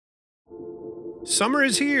Summer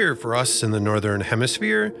is here for us in the Northern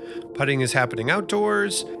Hemisphere. Putting is happening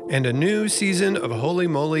outdoors, and a new season of Holy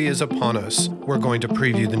Moly is upon us. We're going to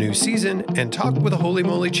preview the new season and talk with a Holy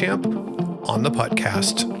Moly champ on the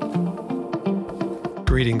podcast.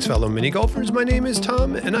 Greetings, fellow mini golfers. My name is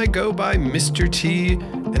Tom, and I go by Mr. T,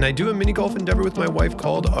 and I do a mini golf endeavor with my wife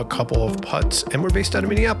called A Couple of Putts, and we're based out of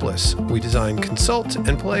Minneapolis. We design, consult,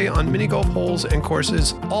 and play on mini golf holes and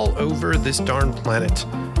courses all over this darn planet.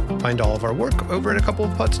 Find all of our work over at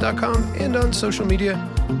acoupleofputts.com and on social media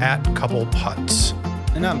at coupleputts.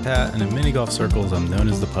 And I'm Pat, and in mini golf circles, I'm known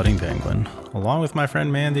as the Putting Penguin. Along with my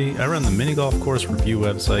friend Mandy, I run the mini golf course review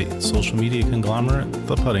website, social media conglomerate,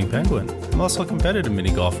 The Putting Penguin. I'm also a competitive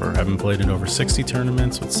mini golfer, having played in over 60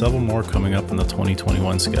 tournaments, with several more coming up in the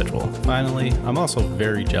 2021 schedule. Finally, I'm also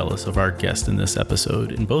very jealous of our guest in this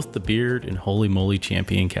episode in both the Beard and Holy Moly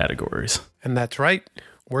champion categories. And that's right.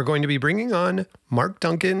 We're going to be bringing on Mark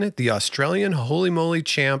Duncan, the Australian Holy Moly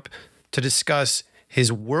champ, to discuss his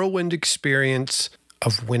whirlwind experience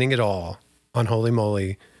of winning it all on Holy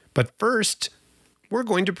Moly. But first, we're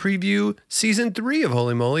going to preview Season 3 of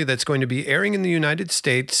Holy Moly that's going to be airing in the United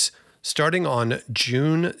States starting on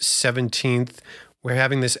June 17th. We're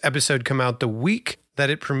having this episode come out the week that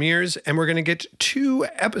it premieres, and we're going to get 2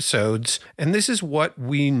 episodes, and this is what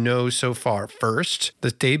we know so far. First,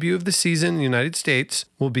 the debut of the season in the United States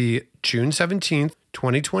will be June 17th,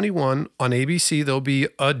 2021 on ABC. There'll be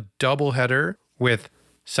a doubleheader with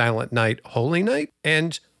Silent Night, Holy Night,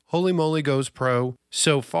 and Holy Moly Goes Pro.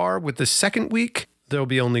 So far, with the second week, there'll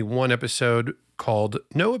be only 1 episode called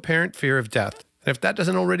No Apparent Fear of Death. And if that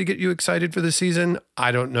doesn't already get you excited for the season,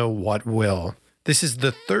 I don't know what will. This is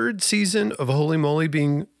the 3rd season of Holy Moly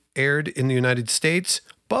being aired in the United States,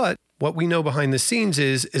 but what we know behind the scenes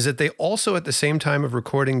is that they also, at the same time of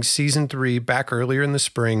recording Season 3 back earlier in the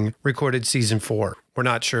spring, recorded Season 4. We're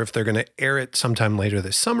not sure if they're going to air it sometime later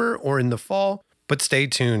this summer or in the fall, but stay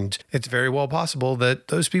tuned. It's very well possible that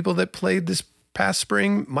those people that played this past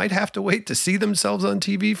spring might have to wait to see themselves on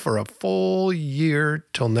TV for a full year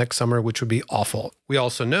till next summer, which would be awful. We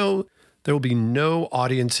also know there will be no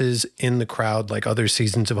audiences in the crowd like other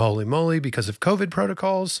seasons of Holy Moly because of COVID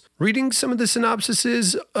protocols. Reading some of the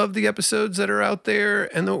synopsises of the episodes that are out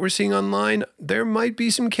there and what we're seeing online, there might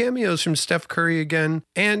be some cameos from Steph Curry again.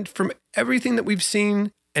 And from everything that we've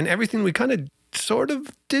seen and everything we kind of sort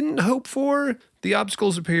of didn't hope for, the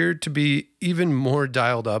obstacles appear to be even more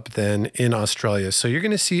dialed up than in Australia. So you're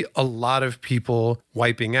going to see a lot of people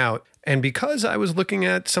wiping out. And because I was looking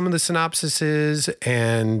at some of the synopsises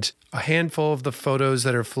and a handful of the photos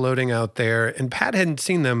that are floating out there, and Pat hadn't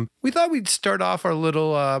seen them, we thought we'd start off our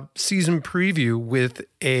little season preview with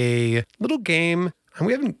a little game. And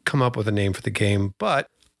we haven't come up with a name for the game, but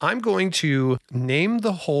I'm going to name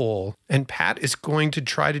the hole, and Pat is going to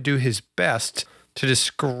try to do his best to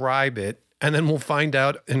describe it. And then we'll find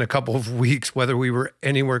out in a couple of weeks whether we were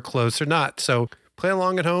anywhere close or not. So play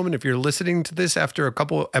along at home, and if you're listening to this after a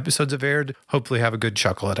couple episodes have aired, hopefully have a good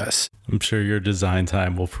chuckle at us. I'm sure your design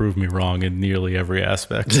time will prove me wrong in nearly every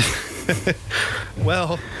aspect.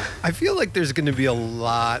 Well, I feel like there's going to be a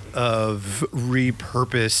lot of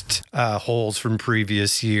repurposed holes from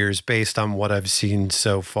previous years based on what I've seen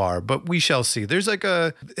so far, but we shall see. There's like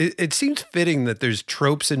it seems fitting that there's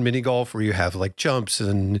tropes in mini golf where you have like jumps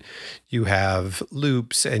and you have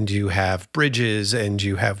loops and you have bridges and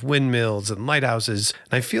you have windmills and lighthouses.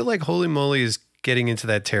 And I feel like Holy Moly is getting into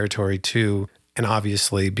that territory too. And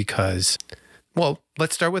obviously because, well,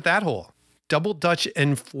 let's start with that hole. Double Dutch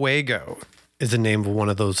and Fuego is the name of one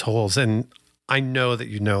of those holes. And I know that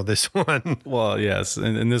you know this one. Well, yes.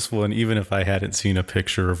 And this one, even if I hadn't seen a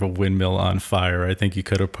picture of a windmill on fire, I think you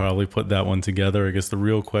could have probably put that one together. I guess the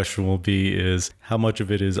real question will be is how much of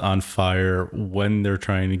it is on fire when they're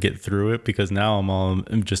trying to get through it? Because now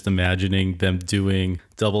I'm just imagining them doing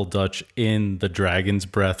Double Dutch in the Dragon's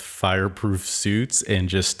Breath fireproof suits, and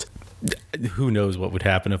just who knows what would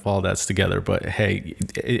happen if all that's together. But hey,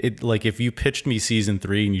 it like if you pitched me Season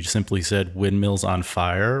 3 and you simply said windmills on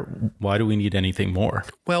fire, why do we need anything more?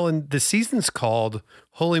 Well, and the season's called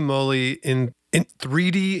Holy Moly in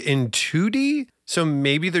 3D and 2D. So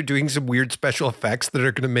maybe they're doing some weird special effects that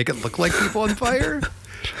are going to make it look like people on fire.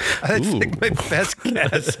 That's like my best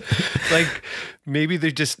guess. Like Maybe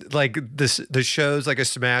they just like this, the show's like a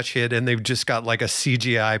smash hit and they've just got like a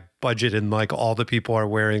CGI budget and like all the people are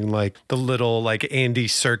wearing like the little like Andy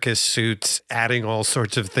Serkis suits, adding all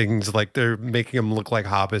sorts of things. Like they're making them look like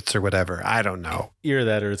hobbits or whatever. I don't know. Either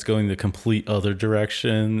that or it's going the complete other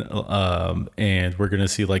direction. And we're going to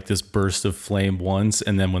see like this burst of flame once.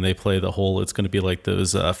 And then when they play the whole, it's going to be like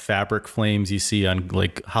those fabric flames you see on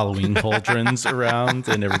like Halloween cauldrons around.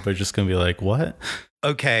 And everybody's just going to be like, what?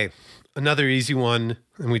 Okay. Another easy one.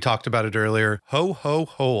 And we talked about it earlier. Ho, ho,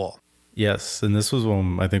 ho. Yes, and this was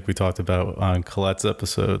one I think we talked about on Colette's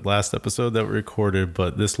last episode that we recorded,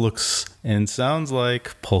 but this looks and sounds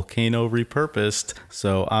like Volcano repurposed.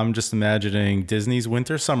 So I'm just imagining Disney's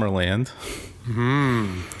Winter Summerland,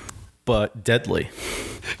 but deadly.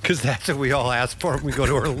 Because that's what we all ask for when we go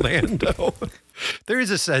to Orlando. There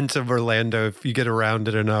is a sense of Orlando if you get around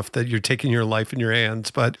it enough that you're taking your life in your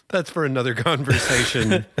hands, but that's for another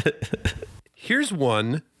conversation. Here's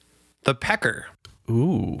one, the Pecker.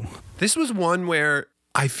 Ooh. This was one where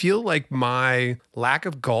I feel like my lack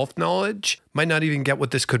of golf knowledge might not even get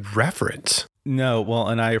what this could reference. No, well,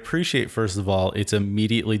 and I appreciate, first of all, it's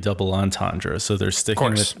immediately double entendre. So they're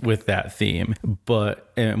sticking with that theme.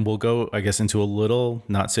 And we'll go, I guess, into a little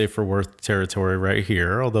not safe for work territory right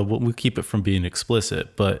here, although we'll keep it from being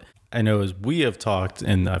explicit. But I know as we have talked,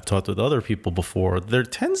 and I've talked with other people before, there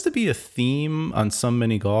tends to be a theme on so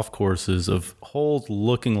many golf courses of holes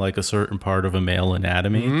looking like a certain part of a male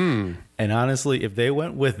anatomy. And honestly, if they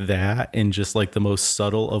went with that in just like the most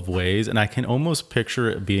subtle of ways, and I can almost picture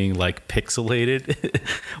it being like pixelated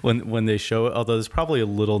when they show it, although it's probably a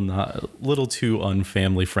little too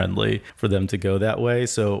unfamily friendly for them to go that way.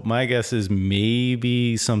 So my guess is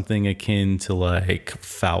maybe something akin to like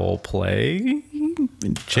foul play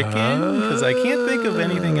chicken, because I can't think of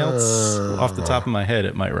anything else off the top of my head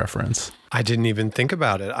it might reference. I didn't even think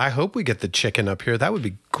about it. I hope we get the chicken up here. That would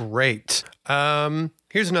be great.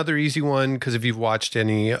 Here's another easy one, because if you've watched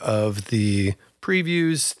any of the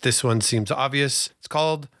previews, this one seems obvious. It's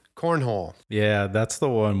called Cornhole. Yeah, that's the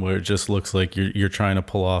one where it just looks like you're trying to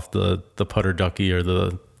pull off the putter ducky or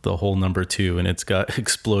the hole number 2, and it's got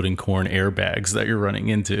exploding corn airbags that you're running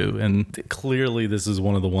into. And clearly this is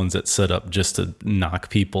one of the ones that's set up just to knock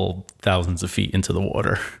people thousands of feet into the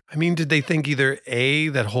water. I mean, did they think either A,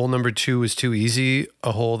 that hole number 2 was too easy,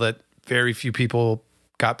 a hole that very few people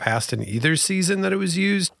got past in either season that it was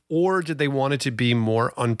used, or did they want it to be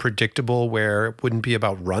more unpredictable where it wouldn't be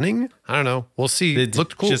about running? I don't know. We'll see. They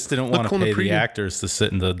looked cool. Just didn't want to pay the actors to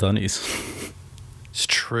sit in the dunnies. It's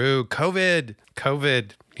true. COVID.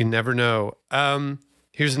 You never know.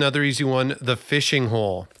 Here's another easy one, the fishing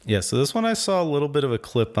hole. Yeah, so this one I saw a little bit of a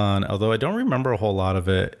clip on, although I don't remember a whole lot of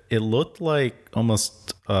it. It looked like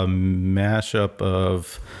almost a mashup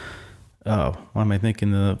of... Oh, what am I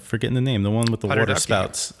thinking? Forgetting the name. The one with the water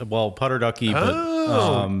spouts. Well, putter ducky, but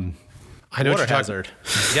I know water hazard.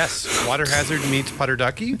 Yes, water hazard meets putter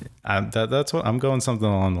ducky. That's what I'm going, something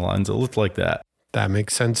along the lines. It looked like that. That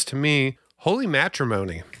makes sense to me. Holy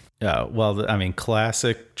matrimony. Yeah, well, I mean,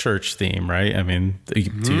 classic church theme, right? I mean,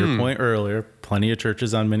 to your point earlier, plenty of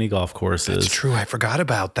churches on mini golf courses. That's true. I forgot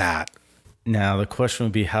about that. Now, the question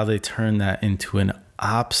would be how they turn that into an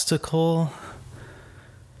obstacle.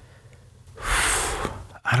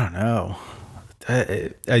 I don't know.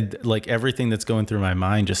 I like everything that's going through my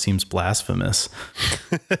mind just seems blasphemous.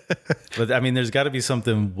 But I mean, there's got to be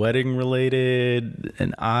something wedding related,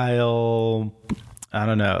 an aisle. I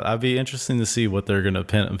don't know. I'd be interesting to see what they're going to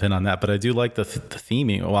pin on that. But I do like the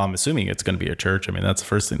theming. Well, I'm assuming it's going to be a church. I mean, that's the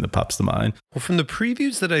first thing that pops to mind. Well, from the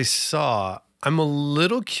previews that I saw, I'm a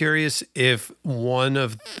little curious if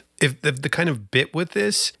the kind of bit with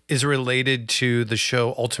this is related to the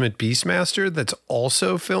show Ultimate Beastmaster that's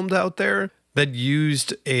also filmed out there, that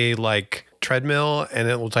used a like treadmill and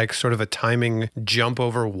it was like sort of a timing jump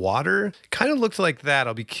over water. Kind of looked like that.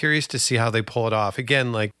 I'll be curious to see how they pull it off.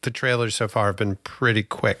 Again, like the trailers so far have been pretty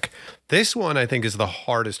quick. This one I think is the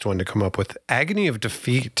hardest one to come up with. Agony of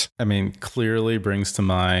Defeat. I mean, clearly brings to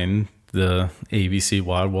mind the ABC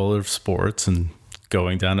Wild World of Sports and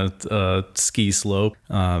going down a ski slope.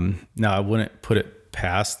 Now, I wouldn't put it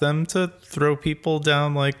past them to throw people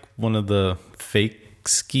down like one of the fake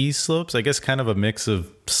ski slopes. I guess kind of a mix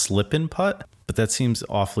of slip and putt, but that seems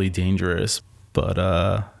awfully dangerous. But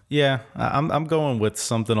yeah, I'm going with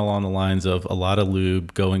something along the lines of a lot of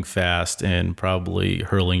lube, going fast, and probably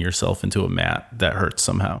hurling yourself into a mat that hurts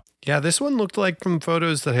somehow. Yeah, this one looked like from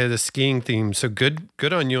photos that had a skiing theme. So good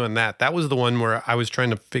on you on that. That was the one where I was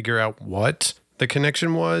trying to figure out what the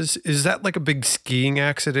connection was. Is that like a big skiing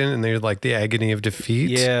accident and they're like the agony of defeat?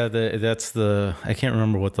 Yeah, that's I can't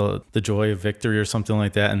remember what the joy of victory or something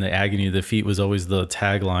like that, and the agony of defeat was always the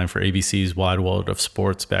tagline for ABC's Wide World of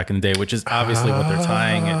Sports back in the day, which is obviously what they're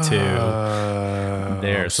tying it to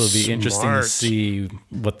there. So it'll be interesting to see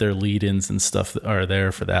what their lead-ins and stuff are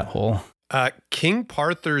there for that whole. King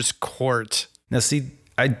Parthur's Court. Now, see,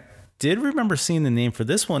 I did remember seeing the name for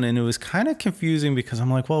this one, and it was kind of confusing because I'm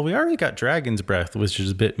like, well, we already got Dragon's Breath, which is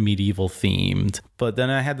a bit medieval themed. But then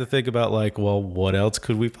I had to think about like, well, what else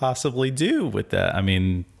could we possibly do with that? I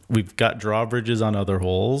mean, we've got drawbridges on other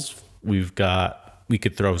holes. We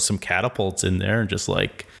could throw some catapults in there and just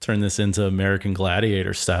like turn this into American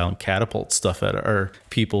Gladiator style and catapult stuff at our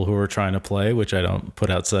people who are trying to play, which I don't put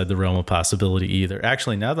outside the realm of possibility either.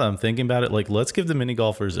 Actually, now that I'm thinking about it, like let's give the mini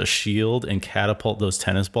golfers a shield and catapult those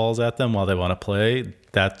tennis balls at them while they want to play.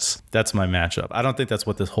 That's my matchup. I don't think that's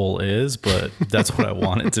what this hole is, but that's what I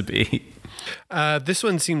want it to be. This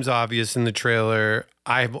one seems obvious in the trailer.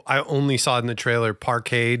 I only saw it in the trailer,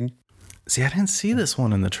 Parkade. See, I didn't see this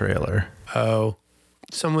one in the trailer. Oh.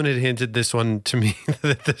 Someone had hinted this one to me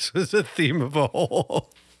that this was a theme of a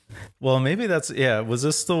hole. Well, maybe was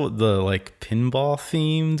this the like pinball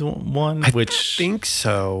themed one? I think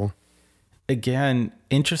so. Again,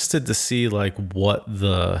 interested to see like what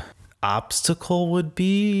the obstacle would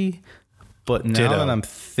be. But now that I'm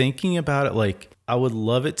thinking about it, like I would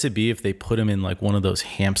love it to be if they put him in like one of those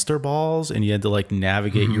hamster balls and you had to like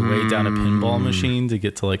navigate your way down a pinball machine to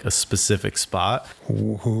get to like a specific spot.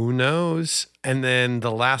 Who knows? And then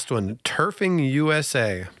the last one, Turfing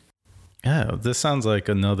USA. Yeah, this sounds like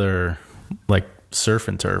another like surf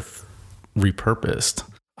and turf repurposed.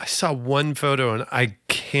 I saw one photo and I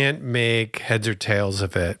can't make heads or tails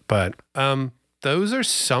of it, but those are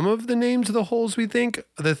some of the names of the holes we think.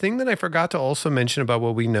 The thing that I forgot to also mention about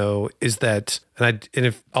what we know is that, and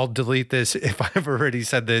if I'll delete this if I've already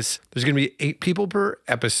said this, there's going to be 8 people per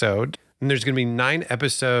episode, and there's going to be 9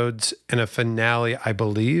 episodes and a finale, I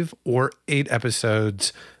believe, or 8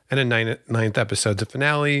 episodes and a ninth episode's a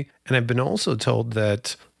finale. And I've been also told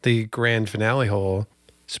that the grand finale hole,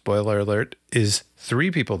 spoiler alert, is 3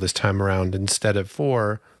 people this time around instead of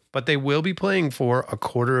 4. But they will be playing for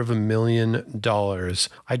 $250,000.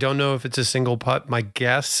 I don't know if it's a single putt. My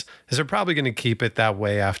guess is they're probably going to keep it that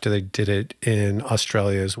way after they did it in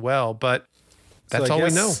Australia as well. But that's all we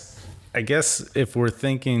know. I guess if we're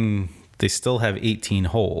thinking they still have 18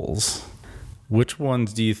 holes, which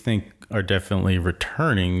ones do you think are definitely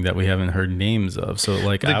returning that we haven't heard names of? So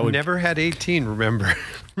like they've never had 18, remember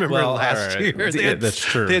last year? That's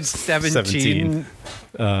true. They had 17.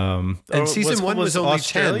 And season 1 was only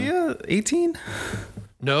Australia 10. 18?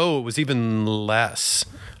 No, it was even less.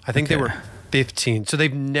 I think they were 15. So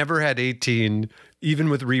they've never had 18, even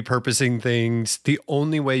with repurposing things. The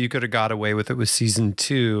only way you could have got away with it with season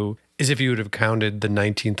 2 is if you would have counted the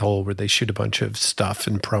 19th hole where they shoot a bunch of stuff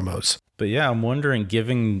and promos. But yeah, I'm wondering,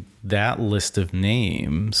 given that list of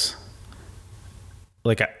names,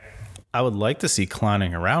 like I would like to see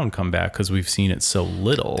Clowning Around come back because we've seen it so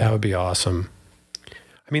little. That would be awesome.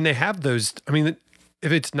 I mean, they have those. I mean,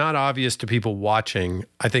 if it's not obvious to people watching,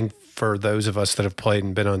 I think for those of us that have played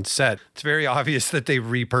and been on set, it's very obvious that they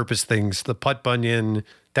repurpose things. The putt bunion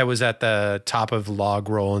that was at the top of Log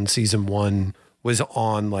Roll in season 1 was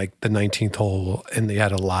on like the 19th hole, and they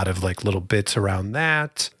had a lot of like little bits around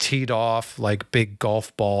that. Teed off like big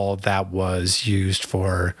golf ball that was used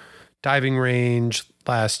for diving range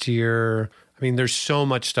last year. I mean, there's so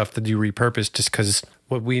much stuff that you repurpose just because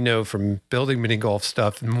what we know from building mini golf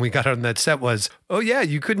stuff and when we got on that set was, oh yeah,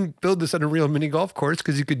 you couldn't build this on a real mini golf course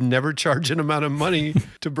because you could never charge an amount of money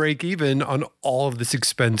to break even on all of this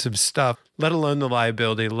expensive stuff, let alone the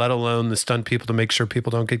liability, let alone the stunt people to make sure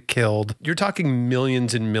people don't get killed. You're talking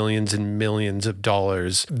millions and millions and millions of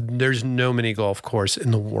dollars. There's no mini golf course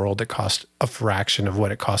in the world that costs a fraction of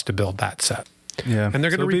what it cost to build that set. Yeah. And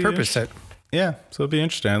they're going to repurpose it. Yeah. So it'll be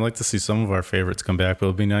interesting. I'd like to see some of our favorites come back, but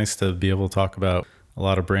it'll be nice to be able to talk about a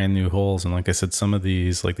lot of brand new holes. And like I said, some of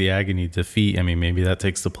these, like the Agony Defeat, I mean, maybe that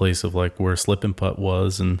takes the place of like where Slip and Putt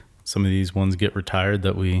was, and some of these ones get retired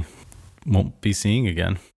that we won't be seeing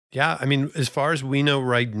again. Yeah. I mean, as far as we know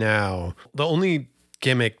right now, the only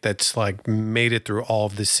gimmick that's like made it through all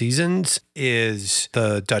of the seasons is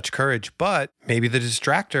the Dutch Courage, but maybe the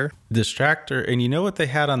Distractor. And you know what they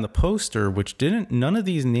had on the poster, which none of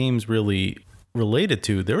these names really related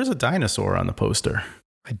to? There was a dinosaur on the poster.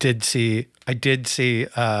 I did see,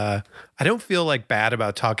 I don't feel like bad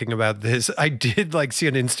about talking about this. I did like see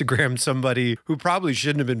on Instagram somebody who probably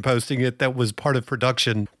shouldn't have been posting it, that was part of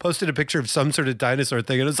production, posted a picture of some sort of dinosaur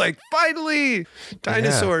thing. And it was like, finally,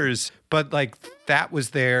 dinosaurs. Yeah. But like that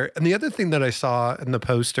was there. And the other thing that I saw in the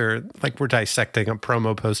poster, like we're dissecting a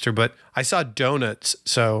promo poster, but I saw donuts.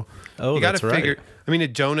 So you got to figure, right. I mean, a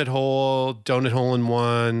donut hole in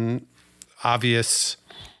one, obvious.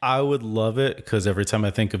 I would love it because every time I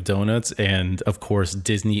think of donuts, and of course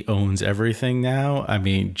Disney owns everything now. I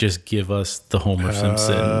mean, just give us the Homer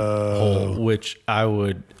Simpson hole, which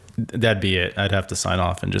that'd be it. I'd have to sign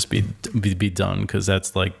off and just be done, because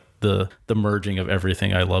that's like the merging of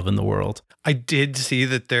everything I love in the world. I did see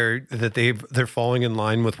that they're falling in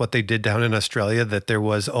line with what they did down in Australia, that there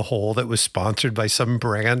was a hole that was sponsored by some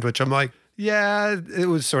brand, which I'm like, yeah, it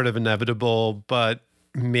was sort of inevitable, but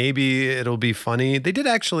maybe it'll be funny. They did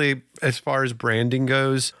actually, as far as branding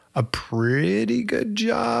goes, a pretty good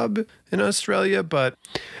job in Australia, but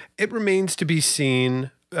it remains to be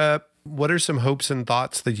seen. What are some hopes and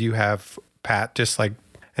thoughts that you have, Pat? Just like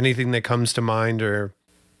anything that comes to mind, or...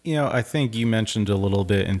 I think you mentioned a little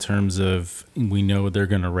bit in terms of, we know they're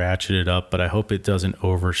going to ratchet it up, but I hope it doesn't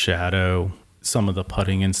overshadow some of the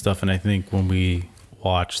putting and stuff. And I think when we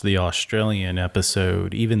watch the Australian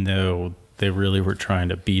episode, even though they really were trying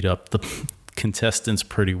to beat up the contestants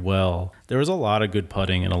pretty well, there was a lot of good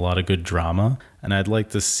putting and a lot of good drama, and I'd like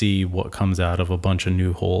to see what comes out of a bunch of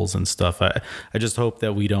new holes and stuff. I just hope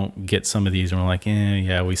that we don't get some of these and we're like,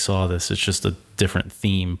 yeah, we saw this, it's just a different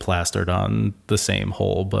theme plastered on the same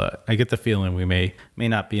hole. But I get the feeling we may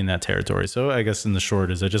not be in that territory. So I guess in the short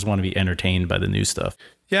is, I just want to be entertained by the new stuff.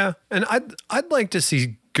 Yeah, and I'd like to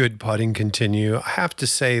see good putting continue. I have to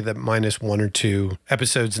say that minus one or two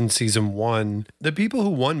episodes in season one, the people who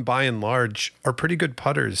won by and large are pretty good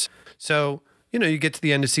putters. So, you get to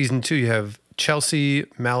the end of season two, you have Chelsea,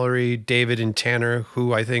 Mallory, David, and Tanner,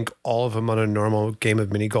 who I think all of them on a normal game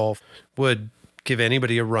of mini golf would give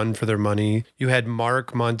anybody a run for their money. You had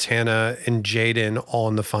Mark, Montana, and Jaden all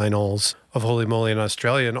in the finals of Holy Moly in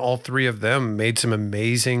Australia, and all three of them made some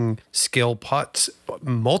amazing skill putts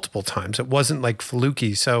multiple times. It wasn't like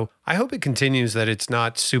fluky. So I hope it continues, that it's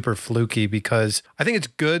not super fluky, because I think it's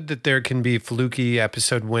good that there can be fluky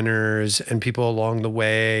episode winners and people along the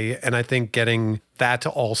way. And I think getting that to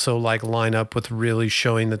also like line up with really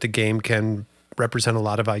showing that the game can represent a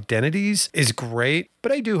lot of identities is great.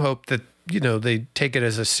 But I do hope that they take it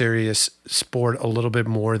as a serious sport a little bit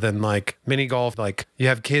more than like mini golf. Like you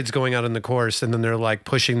have kids going out on the course and then they're like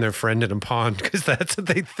pushing their friend in a pond, because that's what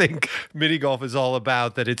they think mini golf is all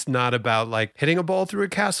about. That it's not about like hitting a ball through a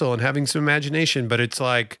castle and having some imagination, but it's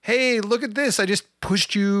like, hey, look at this. I just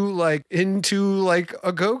pushed you like into like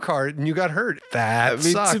a go-kart and you got hurt. That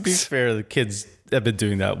sucks. To be fair, the kids have been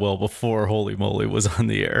doing that well before Holy Moly was on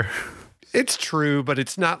the air. It's true, but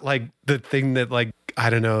it's not like the thing that like, I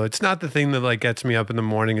don't know. It's not the thing that like gets me up in the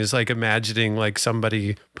morning, is like imagining like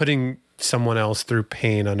somebody putting someone else through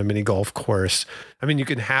pain on a mini golf course. I mean, you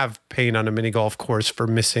can have pain on a mini golf course for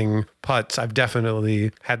missing putts. I've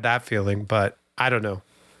definitely had that feeling, but I don't know.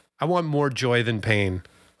 I want more joy than pain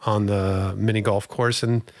on the mini golf course,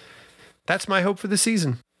 and that's my hope for the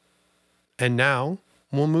season. And now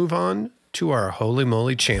we'll move on to our Holy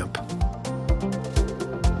Moly champ.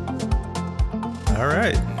 All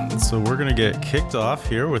right, so we're going to get kicked off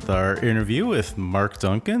here with our interview with Mark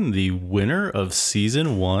Duncan, the winner of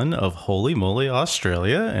season one of Holy Moly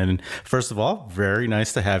Australia. And first of all, very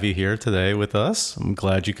nice to have you here today with us. I'm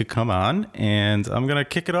glad you could come on. And I'm going to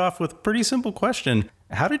kick it off with a pretty simple question.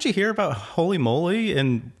 How did you hear about Holy Moly,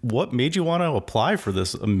 and what made you want to apply for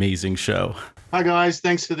this amazing show? Hi, guys.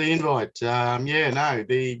 Thanks for the invite.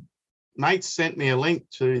 The mates sent me a link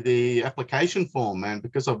to the application form, and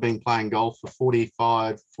because I've been playing golf for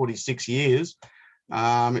 46 years,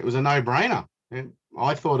 it was a no-brainer. And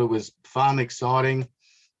I thought it was fun, exciting,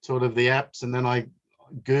 sort of the apps, and then I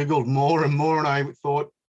Googled more and more, and I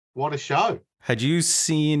thought, what a show. Had you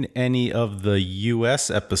seen any of the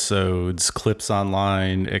US episodes, clips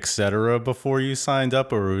online, etc. before you signed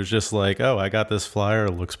up, or it was just like, oh, I got this flyer,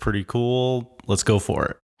 it looks pretty cool, let's go for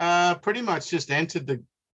it? Pretty much just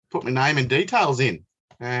put my name and details in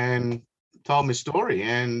and told my story,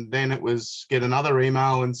 and then it was get another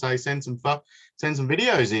email and say send some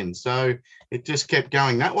videos in. So it just kept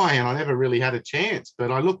going that way, and I never really had a chance,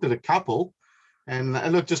 but I looked at a couple and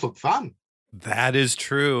it just looked fun. That is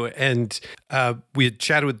true. And we had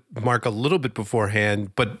chatted with Mark a little bit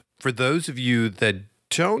beforehand, but for those of you that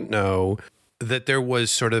don't know, that there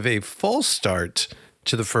was sort of a false start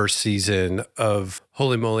to the first season of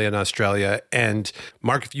Holy Moly in Australia. And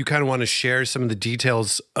Mark, if you kind of want to share some of the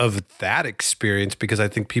details of that experience, because I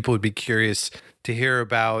think people would be curious to hear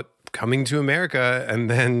about coming to America and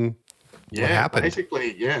then what happened.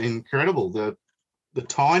 Basically, incredible. The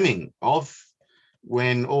timing of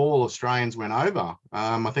when all Australians went over.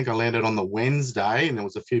 I think I landed on the Wednesday, and there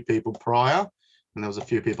was a few people prior, and there was a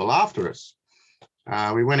few people after us.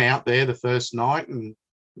 We went out there the first night, and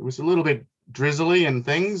it was a little bit drizzly and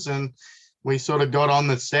things, and we sort of got on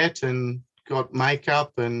the set and got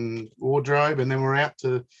makeup and wardrobe, and then we're out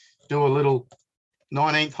to do a little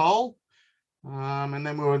 19th hole. And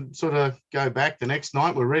then we would sort of go back the next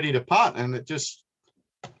night. We're ready to putt, and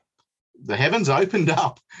the heavens opened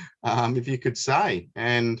up, if you could say,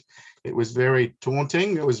 and it was very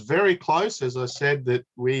taunting. It was very close, as I said, that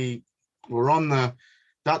we were on the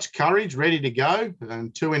Dutch Courage ready to go,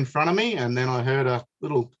 and two in front of me, and then I heard a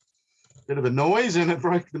little bit of a noise and it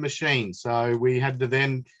broke the machine. So we had to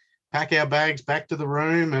then pack our bags back to the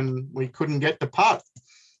room, and we couldn't get to putt.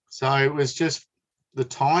 So it was just the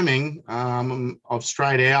timing of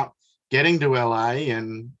straight out getting to LA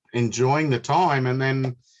and enjoying the time, and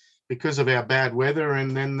then because of our bad weather,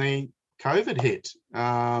 and then the COVID hit.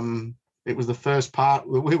 It was the first part.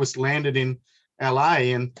 We was landed in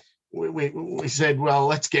LA, and we said, well,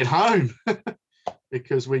 let's get home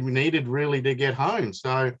because we needed really to get home.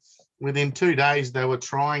 So within 2 days, they were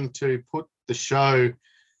trying to put the show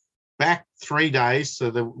back 3 days so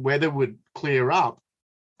the weather would clear up,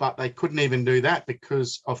 but they couldn't even do that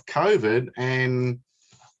because of COVID, and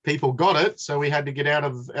people got it. So we had to get out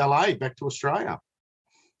of LA back to Australia.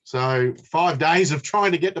 So 5 days of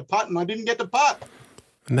trying to get to putt, and I didn't get to putt.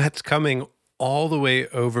 And that's coming all the way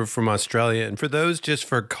over from Australia. And for those, just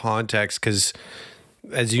for context, because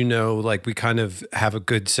as you know, like we kind of have a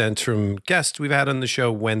good sense from guests we've had on the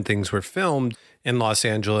show when things were filmed in Los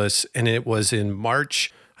Angeles. And it was in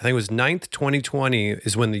March, I think it was 9th, 2020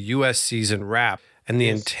 is when the US season wrapped. And the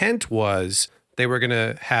intent was they were going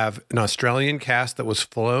to have an Australian cast that was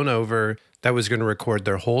flown over that was going to record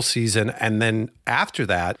their whole season. And then after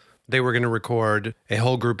that, they were going to record a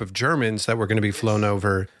whole group of Germans that were going to be flown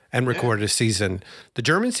over and record a season. The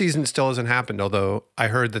German season still hasn't happened, although I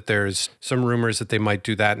heard that there's some rumors that they might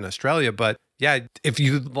do that in Australia. But yeah, if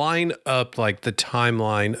you line up like the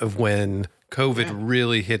timeline of when COVID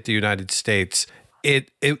really hit the United States, it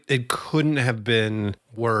couldn't have been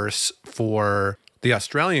worse for the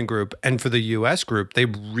Australian group, and for the US group, they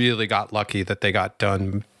really got lucky that they got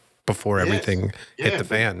done before everything hit the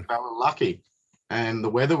fan. They were lucky, and the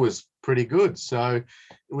weather was pretty good. So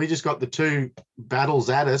we just got the two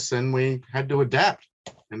battles at us, and we had to adapt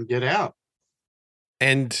and get out.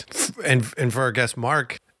 And for our guest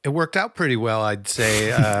Mark, it worked out pretty well, I'd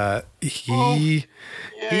say. He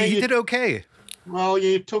did okay. Well,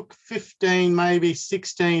 you took 15, maybe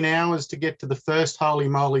 16 hours to get to the first Holy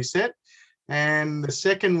Moly set, and the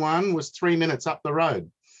second one was 3 minutes up the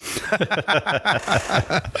road.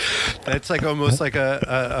 That's like almost like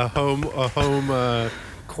a home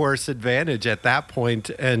course advantage at that point.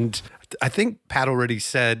 And I think Pat already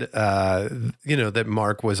said, that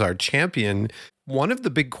Mark was our champion. One of the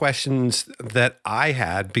big questions that I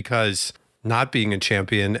had, because not being a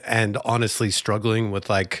champion and honestly struggling with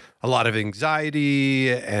like a lot of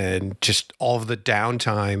anxiety and just all of the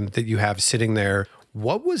downtime that you have sitting there,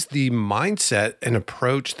 what was the mindset and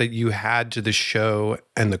approach that you had to the show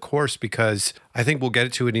and the course? Because I think we'll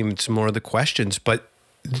get to it in some more of the questions, but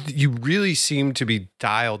you really seem to be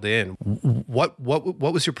dialed in. What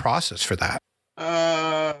was your process for that?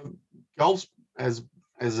 Golf's, as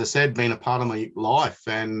I said, been a part of my life,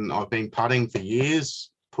 and I've been putting for years.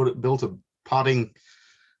 Built a putting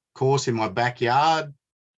course in my backyard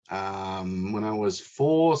when I was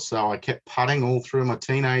 4, so I kept putting all through my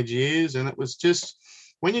teenage years, and it was just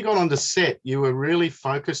when you got onto set, you were really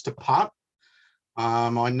focused to putt.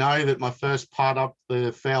 I know that my first putt up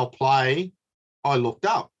the foul play, I looked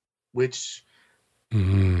up, which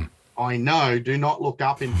I know do not look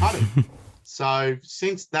up in putting. So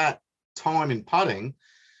since that time in putting,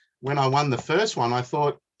 when I won the first one, I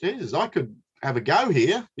thought, geez, I could have a go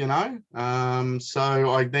here,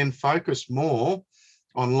 So I then focused more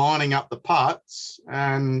on lining up the putts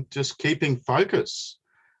and just keeping focus.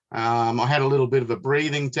 I had a little bit of a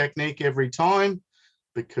breathing technique every time,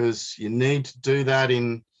 because you need to do that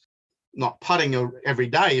in not putting every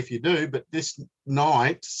day if you do, but this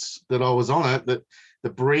night that I was on it, that the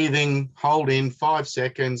breathing, hold in 5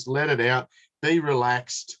 seconds, let it out, be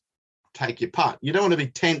relaxed, take your putt. You don't want to be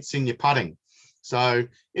tense in your putting. So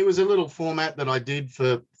it was a little format that I did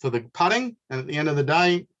for the putting, and at the end of the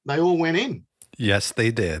day, they all went in. Yes,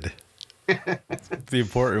 they did. The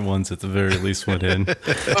important ones at the very least went in.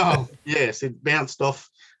 Oh, yes, it bounced off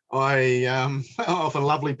off a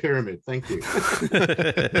lovely pyramid. Thank you.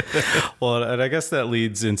 Well, and I guess that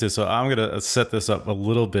leads into, so I'm going to set this up a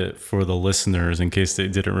little bit for the listeners in case they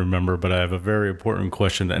didn't remember, but I have a very important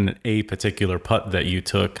question and a particular putt that you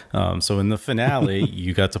took. So in the finale,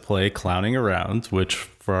 you got to play Clowning Around, which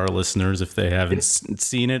for our listeners, if they haven't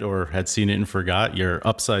seen it or had seen it and forgot, you're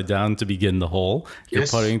upside down to begin the hole. You're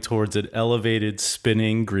putting towards an elevated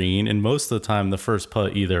spinning green. And most of the time, the first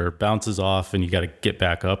putt either bounces off and you got to get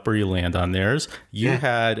back up or you land on theirs. You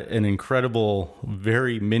had an incredible,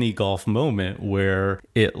 very mini golf moment where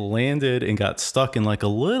it landed and got stuck in like a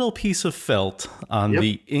little piece of felt on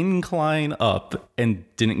the incline up and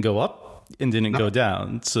didn't go up and didn't go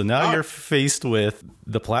down. So now you're faced with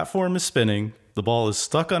the platform is spinning. The ball is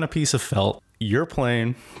stuck on a piece of felt. You're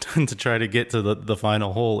playing to try to get to the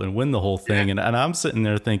final hole and win the whole thing. And I'm sitting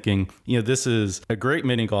there thinking, this is a great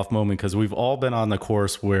mini golf moment because we've all been on the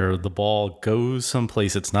course where the ball goes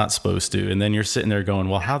someplace it's not supposed to. And then you're sitting there going,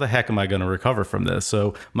 well, how the heck am I going to recover from this?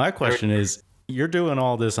 So my question is, you're doing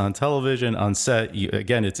all this on television, on set.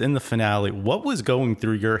 Again, it's in the finale. What was going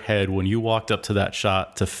through your head when you walked up to that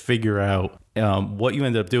shot to figure out what you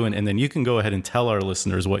ended up doing? And then you can go ahead and tell our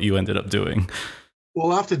listeners what you ended up doing.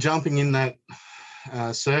 Well, after jumping in that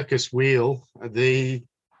circus wheel, the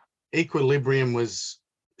equilibrium was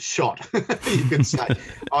shot, you could say.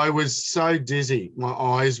 I was so dizzy. My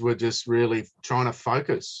eyes were just really trying to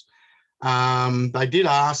focus. They did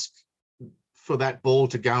ask for that ball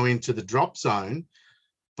to go into the drop zone,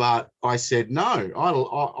 but I said, no,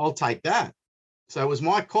 I'll take that. So it was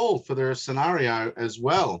my call for the scenario as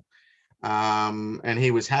well. And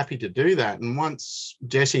he was happy to do that. And once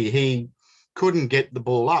Jesse, he couldn't get the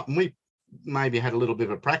ball up, and we maybe had a little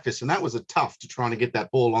bit of a practice, and that was a tough to trying to get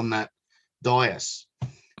that ball on that dais.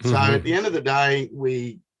 So at the end of the day,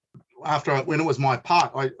 when it was my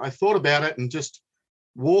putt, I thought about it and just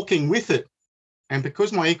walking with it. And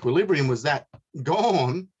because my equilibrium was that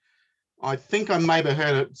gone, I think I maybe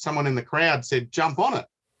heard someone in the crowd said, jump on it.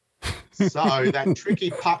 So that tricky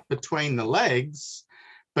putt between the legs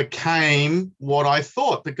became what I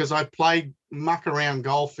thought, because I played muck around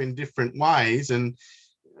golf in different ways, and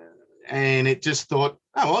it just thought,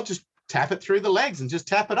 oh, I'll just tap it through the legs and just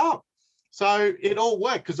tap it up. So it all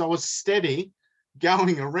worked because I was steady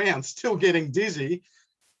going around, still getting dizzy,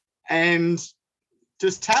 and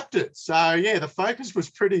just tapped it. So yeah, the focus was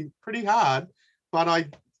pretty hard, but I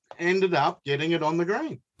ended up getting it on the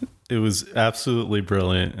green. It was absolutely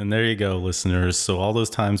brilliant. And there you go, listeners. So all those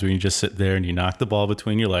times when you just sit there and you knock the ball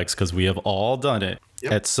between your legs, because we have all done it,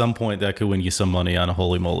 at some point that could win you some money on a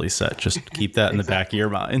Holy Moly set. Just keep that in the back of your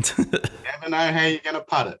mind. Never know how you're going to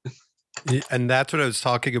putt it. And that's what I was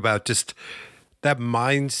talking about. Just that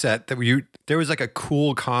mindset that there was like a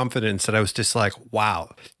cool confidence that I was just like, wow,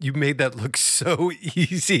 you made that look so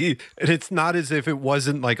easy. And it's not as if it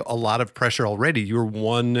wasn't like a lot of pressure already. You were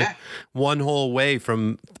one hole away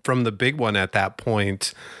from the big one at that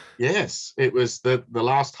point. Yes, it was the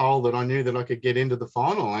last hole that I knew that I could get into the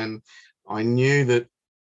final, and I knew that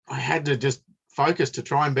I had to just focus to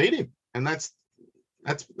try and beat him, and that's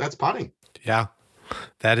putting. Yeah.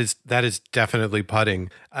 That is definitely putting.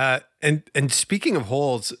 And speaking of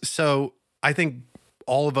holes, so I think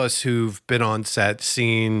all of us who've been on set,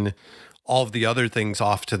 seen all of the other things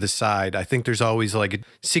off to the side, I think there's always like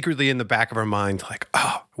secretly in the back of our mind, like,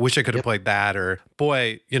 oh, I wish I could have played that, or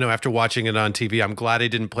boy, after watching it on TV, I'm glad I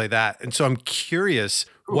didn't play that. And so I'm curious,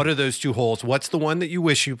 what are those two holes? What's the one that you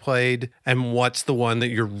wish you played, and what's the one that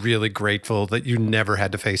you're really grateful that you never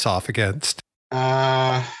had to face off against?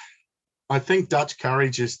 I think Dutch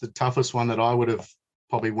Courage is the toughest one that I would have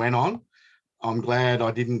probably went on. I'm glad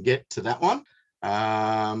I didn't get to that one.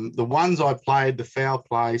 The ones I played, the foul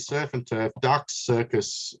play, surf and turf, ducks,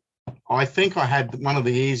 circus, I think I had one of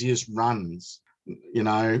the easiest runs, in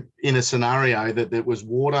a scenario that there was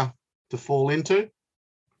water to fall into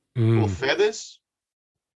or feathers.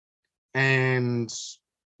 And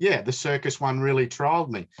yeah, the circus one really trialed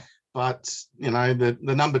me. But, the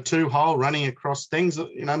number 2 hole running across things,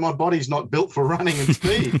 my body's not built for running and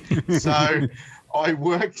speed. So I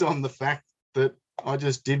worked on the fact that I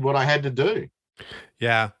just did what I had to do.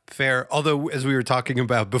 Yeah, fair. Although, as we were talking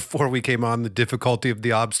about before we came on, the difficulty of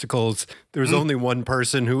the obstacles, there was only one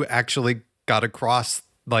person who actually got across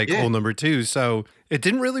hole number 2. So it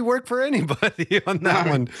didn't really work for anybody on that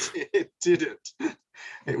one. It didn't.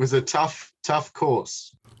 It was a tough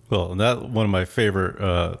course. Well, that one of my favorite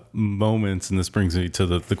moments, and this brings me to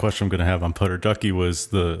the question I'm going to have on putter ducky,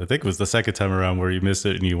 was I think it was the second time around where you missed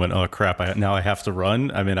it and you went, oh crap, now I have to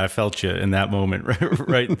run. I mean, I felt you in that moment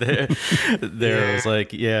right there. Yeah. I was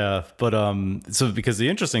like, yeah. But so because the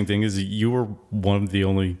interesting thing is you were one of the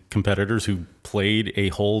only competitors who played a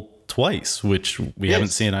hole twice, which we haven't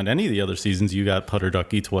seen on any of the other seasons. You got putter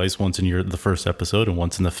ducky twice, once in the first episode and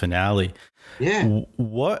once in the finale. Yeah.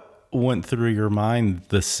 What went through your mind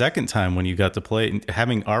the second time when you got to play,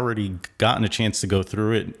 having already gotten a chance to go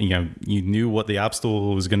through it? You knew what the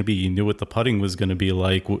obstacle was going to be. You knew what the putting was going to be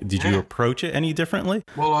like. Did you approach it any differently?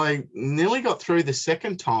 Well, I nearly got through the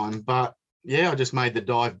second time, but I just made the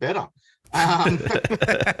dive better.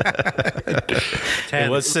 It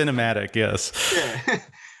was cinematic, yes. Yeah.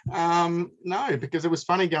 No, because it was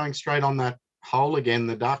funny going straight on that hole again,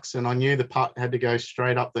 the ducks, and I knew the putt had to go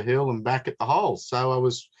straight up the hill and back at the hole. So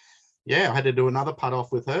I had to do another putt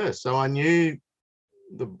off with her. So I knew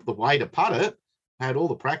the way to putt it. I had all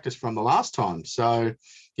the practice from the last time. So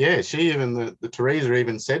she even the Teresa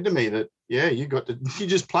even said to me that you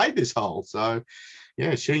just played this hole. So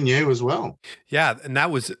she knew as well. Yeah, and that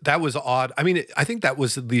was odd. I mean, I think that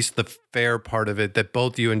was at least the fair part of it, that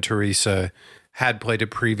both you and Teresa had played it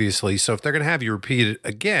previously. So if they're going to have you repeat it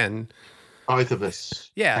again, both of us.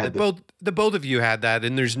 Yeah, the both of you had that,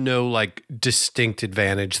 and there's no like distinct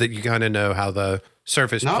advantage that you kind of know how the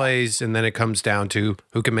surface plays, and then it comes down to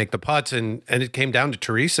who can make the putts, and it came down to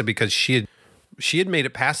Teresa because she had made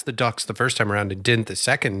it past the ducks the first time around and didn't the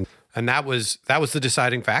second, and that was the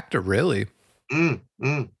deciding factor, really. Yeah,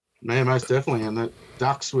 most definitely, and the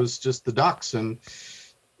ducks was just the ducks, and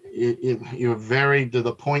you were very to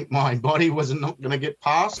the point my body wasn't not going to get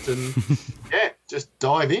past, and just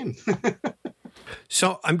dive in.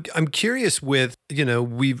 So I'm curious with,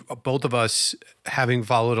 we've both of us having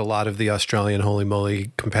followed a lot of the Australian Holy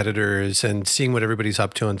Moly competitors and seeing what everybody's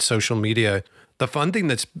up to on social media. The fun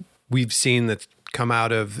thing we've seen that's come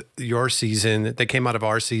out of your season, that came out of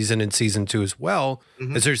our season and season 2 as well,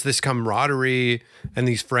 is there's this camaraderie and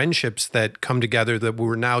these friendships that come together that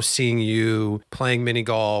we're now seeing you playing mini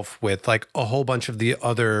golf with like a whole bunch of the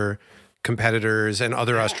other competitors and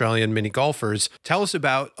other Australian mini golfers. Tell us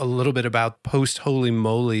a little bit about post Holy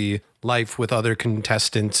Moly life with other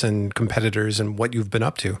contestants and competitors and what you've been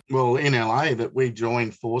up to. Well, in LA, that we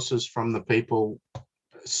joined forces from the people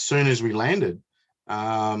as soon as we landed.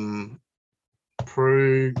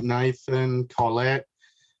 Prue, Nathan, Colette,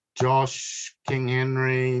 Josh, King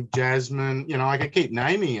Henry, Jasmine, I could keep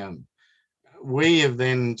naming them. We have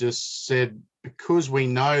then just said, because we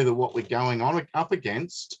know that what we're going on up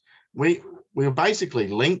against, we were basically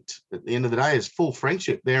linked at the end of the day as full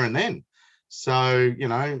friendship there and then. So,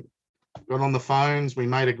 got on the phones, we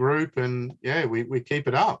made a group, and we keep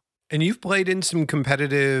it up. And you've played in some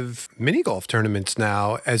competitive mini golf tournaments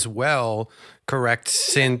now as well, correct,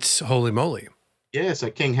 since Holy Moly? Yeah, so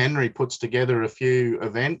King Henry puts together a few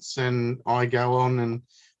events and I go on and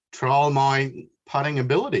trial my putting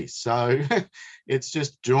ability. So it's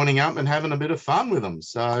just joining up and having a bit of fun with them.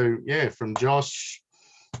 So, from Josh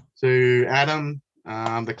to Adam,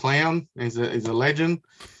 the clown, he's a legend.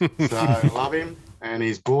 So I love him. And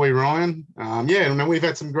his boy, Ryan. And we've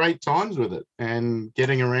had some great times with it and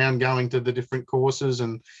getting around, going to the different courses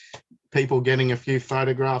and people getting a few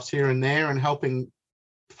photographs here and there and helping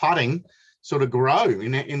putting sort of grow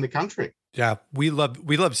in the country. Yeah, we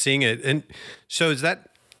love seeing it. And so has that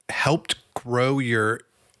helped grow your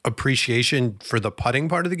appreciation for the putting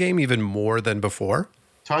part of the game even more than before?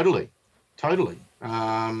 Totally.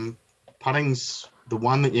 Putting's the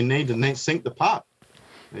one that you need to sink the putt.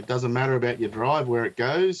 It doesn't matter about your drive, where it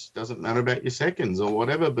goes, doesn't matter about your seconds or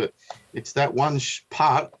whatever, but it's that one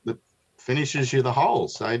putt that finishes you the hole.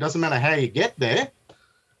 So it doesn't matter how you get there,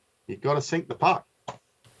 you've got to sink the putt.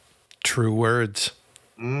 True words.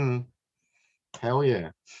 Hell yeah.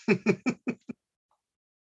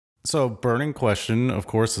 So, burning question, of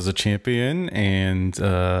course, as a champion, and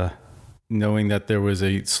knowing that there was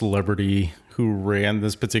a celebrity who ran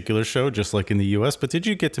this particular show, just like in the U.S., but did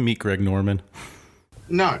you get to meet Greg Norman?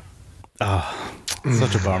 No. Oh,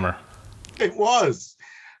 such a bummer. It was.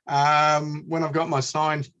 When I've got my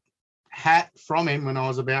signed hat from him when I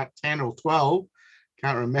was about 10 or 12,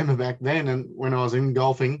 can't remember back then, and when I was in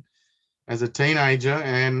golfing as a teenager,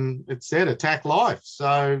 and it said Attack Life.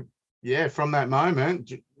 So, from that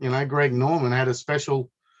moment, Greg Norman had a special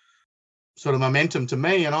sort of momentum to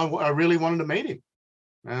me, and I really wanted to meet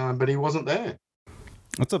him, but he wasn't there.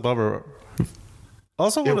 That's a bummer.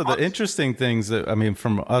 Also, one of the interesting things that,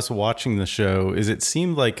 from us watching the show is it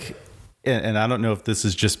seemed like, and I don't know if this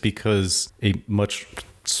is just because a much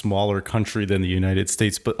smaller country than the United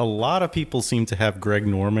States, but a lot of people seem to have Greg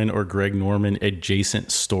Norman or Greg Norman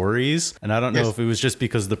adjacent stories. And I don't know if it was just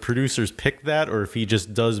because the producers picked that or if he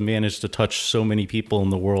just does manage to touch so many people in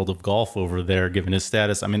the world of golf over there, given his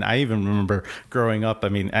status. I mean, I even remember growing up, I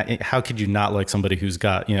mean, how could you not like somebody who's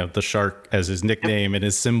got, the shark as his nickname and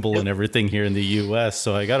his symbol and everything here in the U.S.?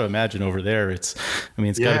 So I got to imagine over there, it's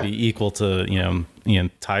got to be equal to,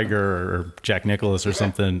 Tiger or Jack Nicklaus or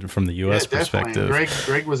something from the U.S. perspective.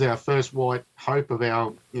 Greg was our first white hope of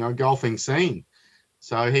our golfing scene,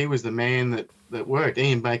 so he was the man that worked.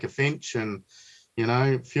 Ian Baker Finch and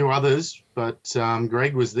a few others, but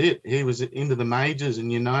Greg was it. He was into the majors,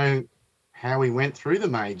 and how he went through the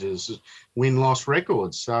majors, win-loss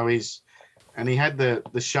records. So he had the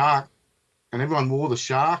shark, and everyone wore the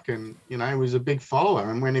shark, and he was a big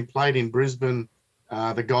follower. And when he played in Brisbane,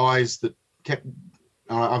 the guys that kept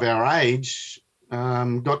of our age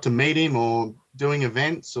got to meet him or doing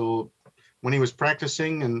events or when he was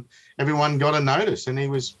practicing, and everyone got a notice, and he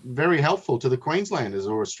was very helpful to the Queenslanders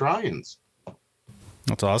or Australians.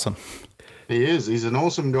 That's awesome. He is. He's an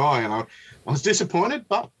awesome guy, and I was disappointed,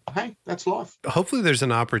 but hey, that's life. Hopefully there's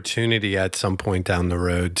an opportunity at some point down the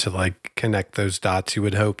road to connect those dots. You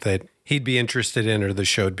would hope that he'd be interested in, or the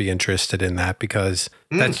show would be interested in that, because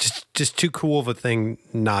that's just too cool of a thing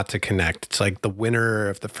not to connect. It's like the winner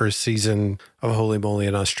of the first season of Holy Moly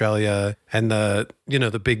in Australia and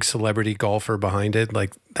the big celebrity golfer behind it.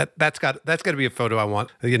 Like that's got to be a photo I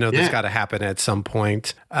want, that's got to happen at some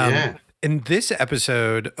point. In this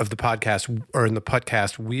episode of the podcast, or in the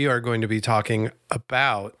podcast, we are going to be talking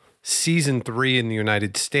about season 3 in the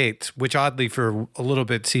United States, which oddly for a little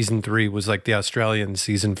bit, season 3 was like the Australian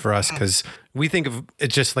season for us, because we think of it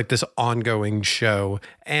just like this ongoing show.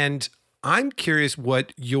 And I'm curious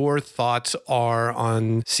what your thoughts are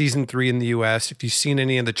on season 3 in the US. If you've seen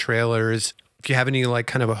any of the trailers, if you have any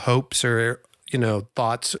kind of hopes or,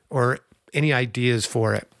 thoughts or any ideas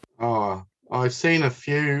for it. Oh, I've seen a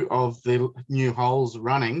few of the new holes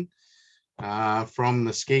running, from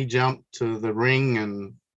the ski jump to the ring,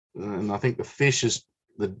 and I think the fish is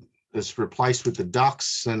replaced with the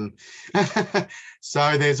ducks, and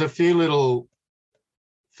so there's a few little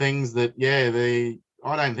things that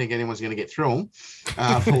I don't think anyone's going to get through them.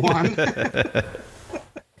 For one,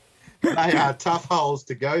 they are tough holes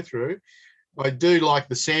to go through. I do like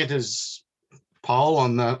the Santa's pole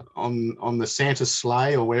on the Santa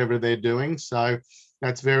sleigh or whatever they're doing, so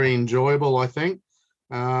that's very enjoyable, I think.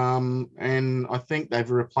 And I think they've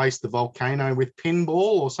replaced the volcano with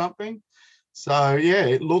pinball or something. So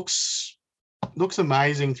it looks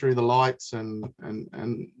amazing through the lights, and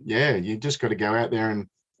you just got to go out there and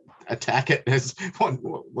attack it, as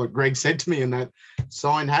what Greg said to me in that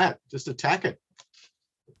signed hat. Just attack it.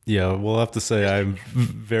 Yeah, we'll have to say I'm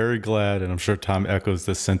very glad, and I'm sure Tom echoes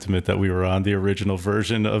this sentiment, that we were on the original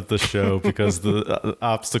version of the show, because the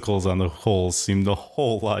obstacles on the holes seemed a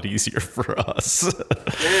whole lot easier for us.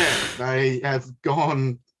 Yeah, they have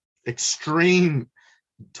gone extreme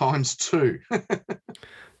times 2.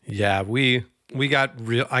 Yeah, I got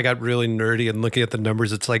really nerdy and looking at the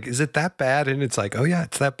numbers. It's like, is it that bad? And it's like, oh yeah,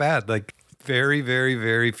 it's that bad. Like very, very,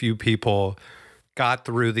 very few people got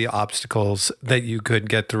through the obstacles that you could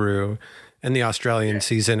get through in the Australian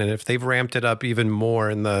season. And if they've ramped it up even more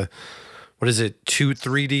in the,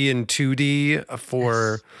 3D and 2D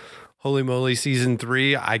for Holy Moly season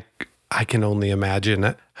 3, I can only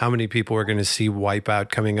imagine how many people are going to see Wipeout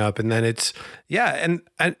coming up. And then it's, and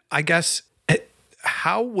I guess,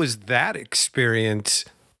 how was that experience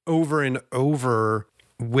over and over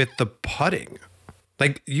with the putting?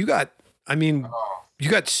 Like you got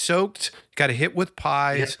soaked, you got hit with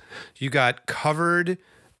pies, you got covered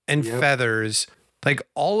in feathers, like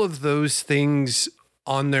all of those things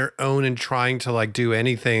on their own, and trying to do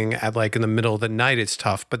anything at in the middle of the night, it's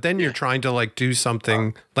tough. But then you're trying to do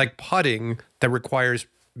something like putting that requires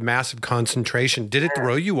massive concentration. Did it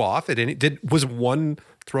throw you off was one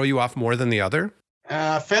throw you off more than the other?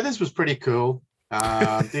 Feathers was pretty cool.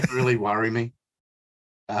 Didn't really worry me.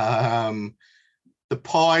 The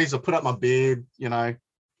pies, I put up my beard,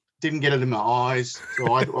 didn't get it in my eyes.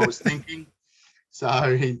 So I was thinking. So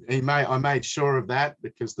I made sure of that,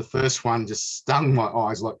 because the first one just stung my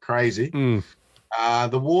eyes like crazy.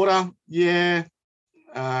 The water, the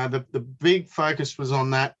big focus was on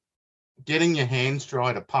that, getting your hands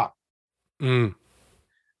dry to putt. Getting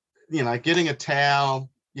a towel.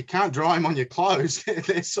 You can't dry them on your clothes.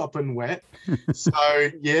 They're sopping wet. So,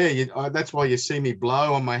 that's why you see me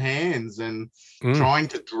blow on my hands and trying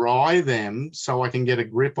to dry them so I can get a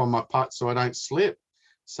grip on my putt so I don't slip.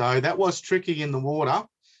 So that was tricky in the water.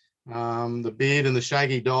 The beard and the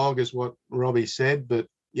shaggy dog is what Robbie said. But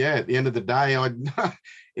yeah, at the end of the day,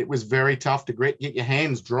 it was very tough to get your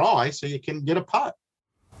hands dry so you can get a putt.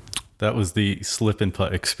 That was the slip and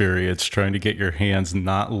putt experience, trying to get your hands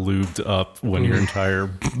not lubed up when your entire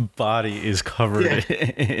body is covered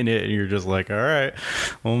in it, and you're just like, all right,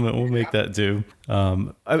 we'll make that do.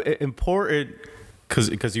 Important,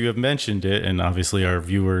 because you have mentioned it, and obviously our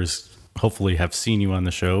viewers hopefully have seen you on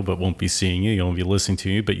the show, but won't be seeing you. You won't be listening to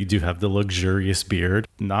you, but you do have the luxurious beard.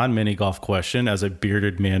 Non-mini golf question. As a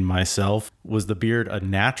bearded man myself, was the beard a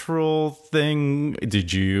natural thing?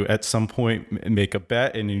 Did you at some point make a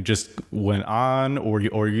bet and you just went on, or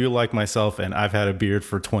you like myself and I've had a beard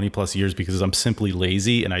for 20 plus years because I'm simply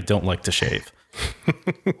lazy and I don't like to shave?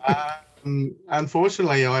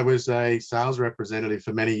 Unfortunately, I was a sales representative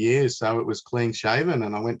for many years, so it was clean shaven,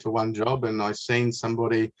 and I went to one job and I seen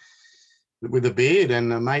somebody with a beard,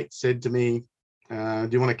 and a mate said to me, do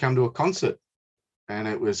you want to come to a concert? And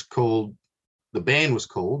it was called, the band was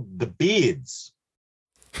called The Beards.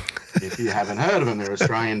 If you haven't heard of them, they're an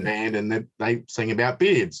Australian band, and they sing about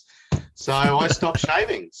beards. So I stopped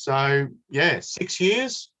shaving. So yeah, 6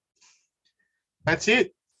 years. That's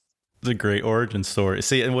it. It's a great origin story.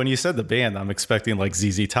 See, and when you said the band, I'm expecting like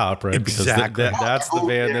ZZ Top, right? Exactly. Because that's the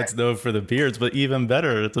band that's known for the beards. But even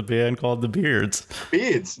better, it's a band called the Beards.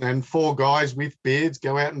 Beards, and 4 guys with beards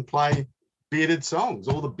go out and play bearded songs.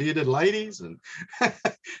 All the bearded ladies, and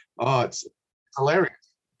it's hilarious.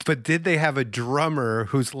 But did they have a drummer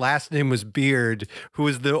whose last name was Beard, who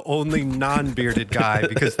was the only non-bearded guy?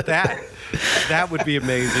 Because that would be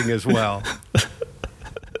amazing as well.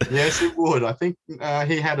 Yes, it would. I think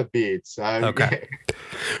he had a beard. So okay. Yeah.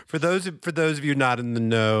 For those of you not in the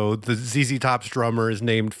know, the ZZ Top's drummer is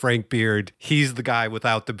named Frank Beard. He's the guy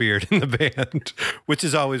without the beard in the band, which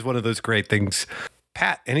is always one of those great things.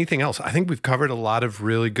 Pat, anything else? I think we've covered a lot of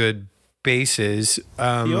really good bases.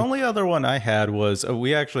 The only other one I had was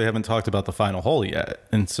we actually haven't talked about the final hole yet,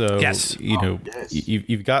 and so yes.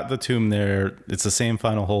 You've got the tomb there. It's the same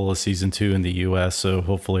final hole as season 2 in the U.S. So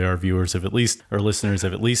hopefully our viewers have our listeners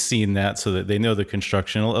have at least seen that, so that they know the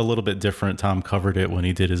construction a little bit different. Tom covered it when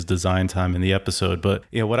he did his design time in the episode, but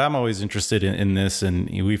what I'm always interested in this,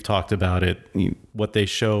 and we've talked about it, what they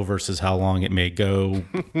show versus how long it may go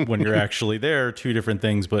when you're actually there, 2 different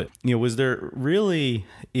things. But was there really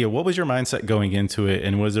what was your mindset going into it,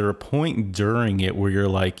 and was there a point during it where you're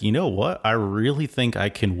like, you know what, I really think I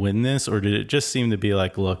can win this? Or did it just seem to be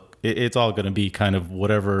like, look, it's all going to be kind of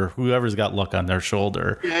whoever's got luck on their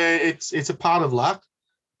shoulder? Yeah, it's a part of luck,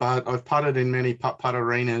 but I've putted in many putt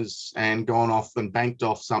arenas and gone off and banked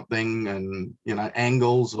off something, and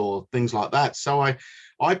angles or things like that. So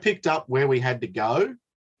I picked up where we had to go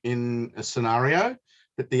in a scenario,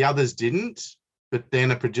 but the others didn't. But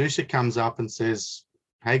then a producer comes up and says,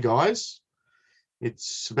 hey guys,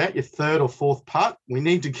 it's about your 3rd or 4th putt. We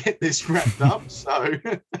need to get this wrapped up. So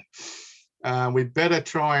we better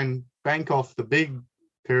try and bank off the big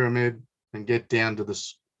pyramid and get down to the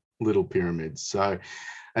little pyramids. So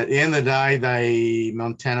at the end of the day,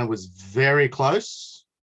 Montana was very close.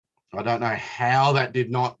 I don't know how that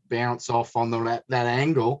did not bounce off on that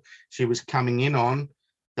angle she was coming in on.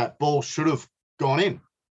 That ball should have gone in.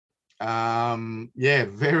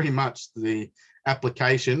 Very much the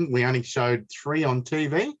application. We only showed 3 on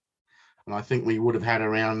TV, and I think we would have had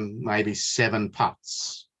around maybe 7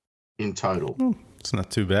 putts in total. It's not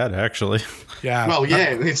too bad, actually. Yeah. Well,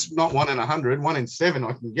 yeah, it's not 1 in 100. 1 in 7,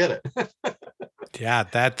 I can get it. Yeah,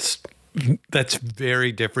 that's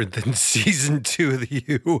very different than season 2 of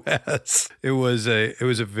the U.S. It was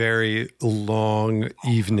a very long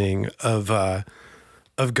evening of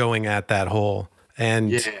going at that hole.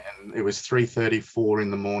 And and it was 3:34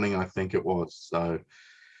 in the morning, I think it was. So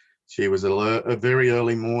she was a very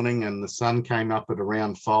early morning, and the sun came up at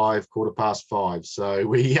around 5, 5:15. So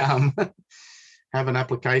we have an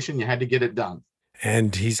application. You had to get it done.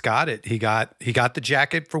 And he's got it. He got the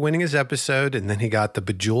jacket for winning his episode, and then he got the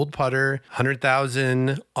bejeweled putter,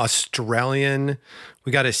 100,000 Australian.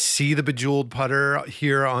 We got to see the bejeweled putter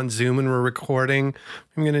here on Zoom, and we're recording.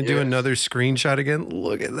 I'm going to do another screenshot again.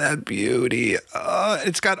 Look at that beauty.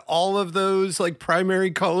 It's got all of those like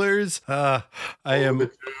primary colors. Look at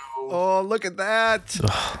that.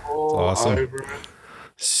 Awesome.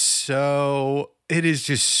 So it is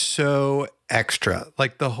just so extra.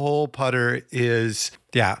 Like the whole putter is,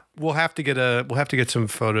 we'll have to get some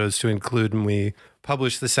photos to include when we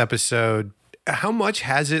publish this episode. How much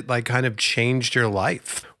has it like kind of changed your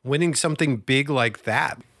life? Winning something big like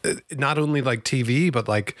that, not only like TV, but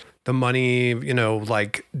like the money,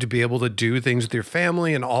 like to be able to do things with your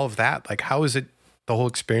family and all of that. Like how has the whole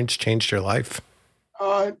experience changed your life?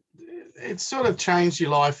 it's sort of changed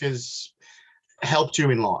your life, is helped you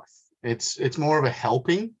in life. It's more of a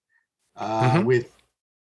helping with,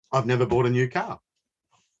 I've never bought a new car.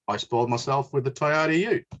 I spoiled myself with the Toyota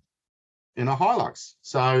Ute in a Hilux.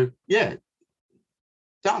 So yeah,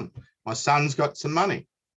 done. My son's got some money.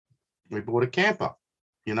 We bought a camper.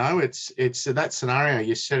 You know, it's that scenario.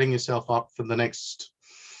 You're setting yourself up for the next,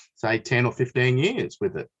 say, 10 or 15 years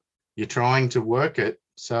with it. You're trying to work it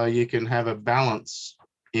so you can have a balance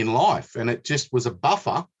in life. And it just was a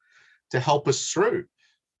buffer to help us through.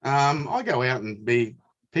 I go out and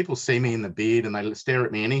people see me in the beard and they stare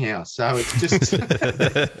at me anyhow. So it's just,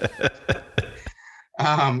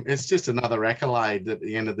 it's just another accolade at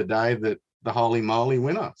the end of the day, that the Holy Moly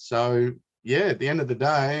winner. So yeah, at the end of the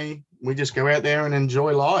day, we just go out there and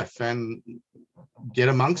enjoy life and get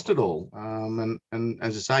amongst it all. And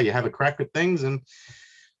as I say, you have a crack at things, and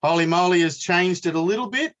Holy Moly has changed it a little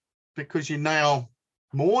bit because you're now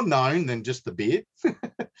more known than just the beard.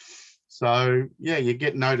 So yeah, you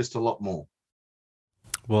get noticed a lot more.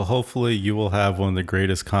 Well, hopefully you will have one of the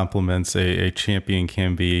greatest compliments a champion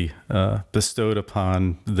can be bestowed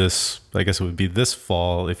upon this. I guess it would be this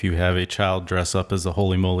fall if you have a child dress up as the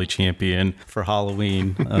Holy Moly champion for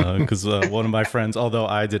Halloween. Because one of my friends, although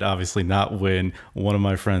I did obviously not win, one of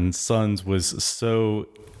my friend's sons was so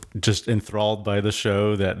just enthralled by the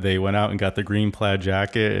show that they went out and got the green plaid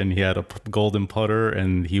jacket, and he had a golden putter,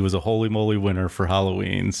 and he was a Holy Moly winner for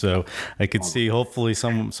Halloween. So I could see hopefully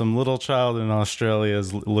some little child in Australia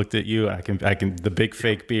has looked at you. I can the big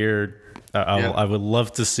fake beard. I would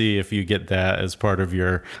love to see if you get that as part of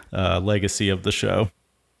your legacy of the show.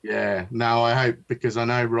 Yeah, no, I hope, because I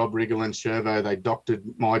know Rob Riggle and Shervo, they doctored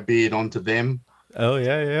my beard onto them. Oh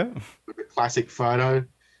yeah. With a classic photo.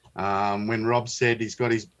 When Rob said he's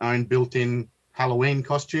got his own built-in Halloween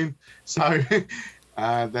costume. So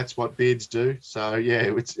that's what beards do. So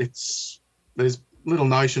yeah, it's there's little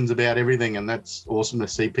notions about everything, and that's awesome to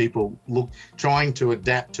see people trying to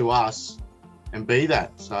adapt to us and be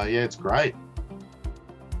that. So yeah, it's great.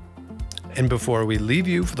 And before we leave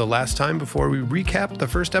you for the last time, before we recap the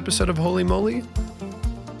first episode of Holy Moly,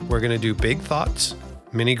 we're going to do Big Thoughts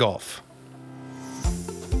Mini Golf.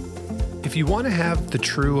 If you want to have the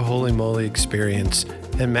true Holy Moly experience,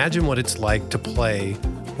 imagine what it's like to play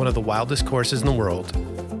one of the wildest courses in the world.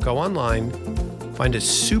 Go online, find a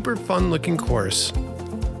super fun looking course,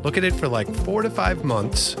 look at it for like 4 to 5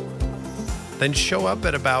 months, then show up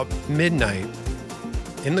at about midnight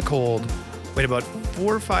in the cold, wait about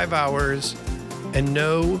 4 or 5 hours, and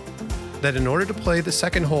know that in order to play the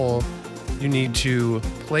second hole, you need to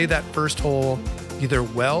play that first hole either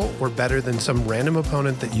well or better than some random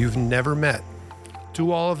opponent that you've never met.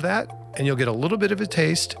 Do all of that, and you'll get a little bit of a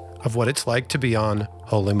taste of what it's like to be on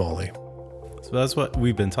Holy Moly. So that's what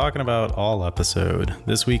we've been talking about all episode.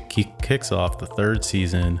 This week kicks off the 3rd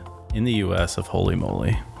season in the US of Holy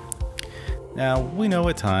Moly. Now, we know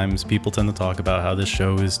at times people tend to talk about how this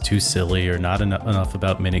show is too silly or not enough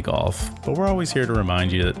about mini golf, but we're always here to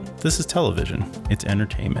remind you that this is television. It's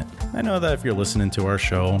entertainment. I know that if you're listening to our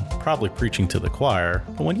show, probably preaching to the choir,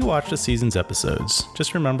 but when you watch the season's episodes,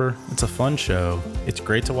 just remember it's a fun show, it's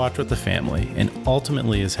great to watch with the family, and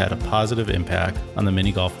ultimately has had a positive impact on the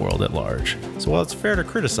mini golf world at large. So while it's fair to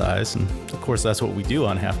criticize, and of course that's what we do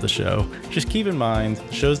on half the show, just keep in mind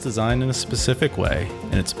the show's designed in a specific way,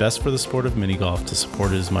 and it's best for the sport of mini golf to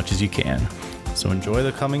support it as much as you can. So enjoy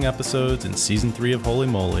the coming episodes in season 3 of Holy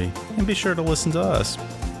Moly, and be sure to listen to us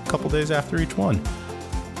a couple days after each one.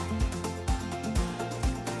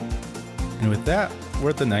 And with that, we're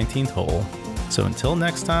at the 19th hole. So until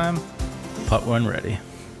next time, putt when ready.